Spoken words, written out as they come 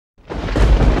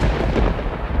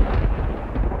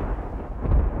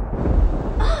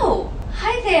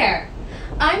there!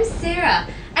 I'm Sarah,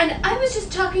 and I was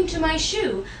just talking to my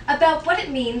shoe about what it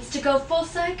means to go full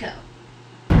psycho.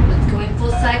 What's going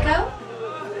full psycho?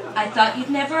 I thought you'd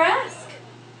never ask.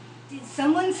 Did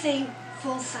someone say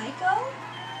full psycho?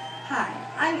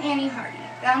 Hi, I'm Annie Hardy,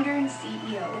 founder and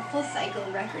CEO of Full Psycho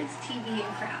Records, TV,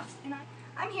 and Crafts, and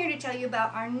I'm here to tell you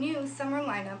about our new summer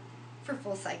lineup for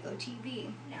Full Psycho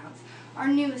TV. Now, it's our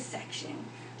newest section,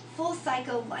 Full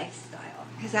Psycho Lifestyle,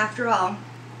 because after all,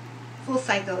 Full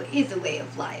Psycho is a way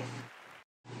of life.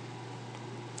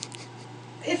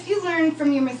 If you learn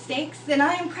from your mistakes, then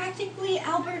I am practically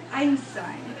Albert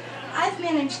Einstein. I've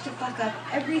managed to fuck up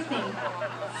everything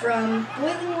from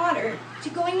boiling water to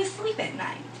going to sleep at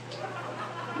night.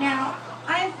 Now,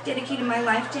 I've dedicated my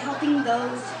life to helping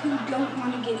those who don't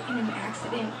want to get in an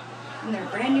accident in their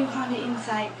brand new Honda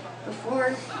Insight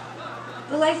before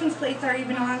the license plates are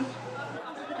even on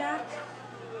the back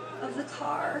of the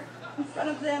car in front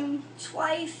of them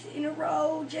twice in a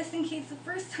row, just in case the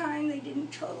first time they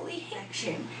didn't totally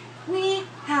hit. We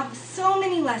have so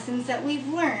many lessons that we've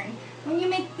learned. When you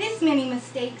make this many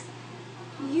mistakes,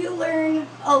 you learn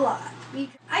a lot.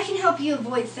 I can help you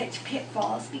avoid such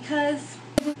pitfalls because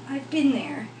I've been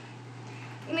there.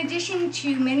 In addition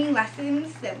to many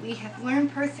lessons that we have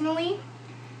learned personally,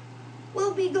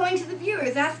 we'll be going to the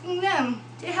viewers, asking them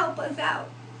to help us out.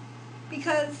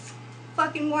 Because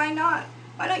fucking why not?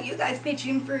 Why don't you guys pitch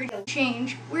in for a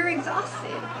change? We're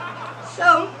exhausted.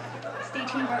 So, stay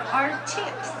tuned for our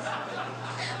tips.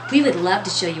 We would love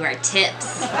to show you our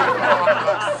tips.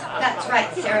 That's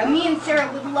right, Sarah. Me and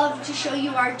Sarah would love to show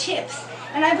you our tips.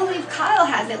 And I believe Kyle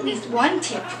has at least one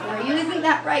tip for you. Isn't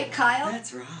that right, Kyle?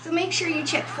 That's right. So make sure you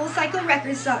check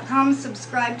FullPsychoRecords.com,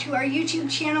 subscribe to our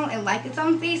YouTube channel, and like us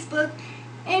on Facebook.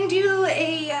 And do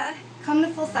a come to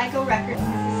Full Psycho Records this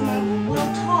month.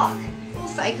 We'll talk Full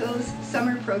Psycho's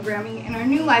summer programming in our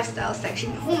new lifestyle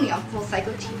section only on Full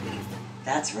Psycho TV.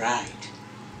 That's right.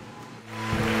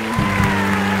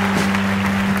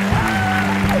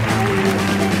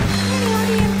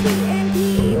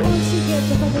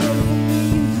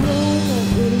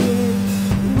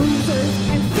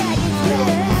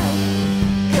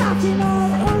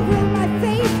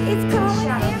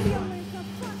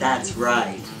 That's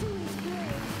right.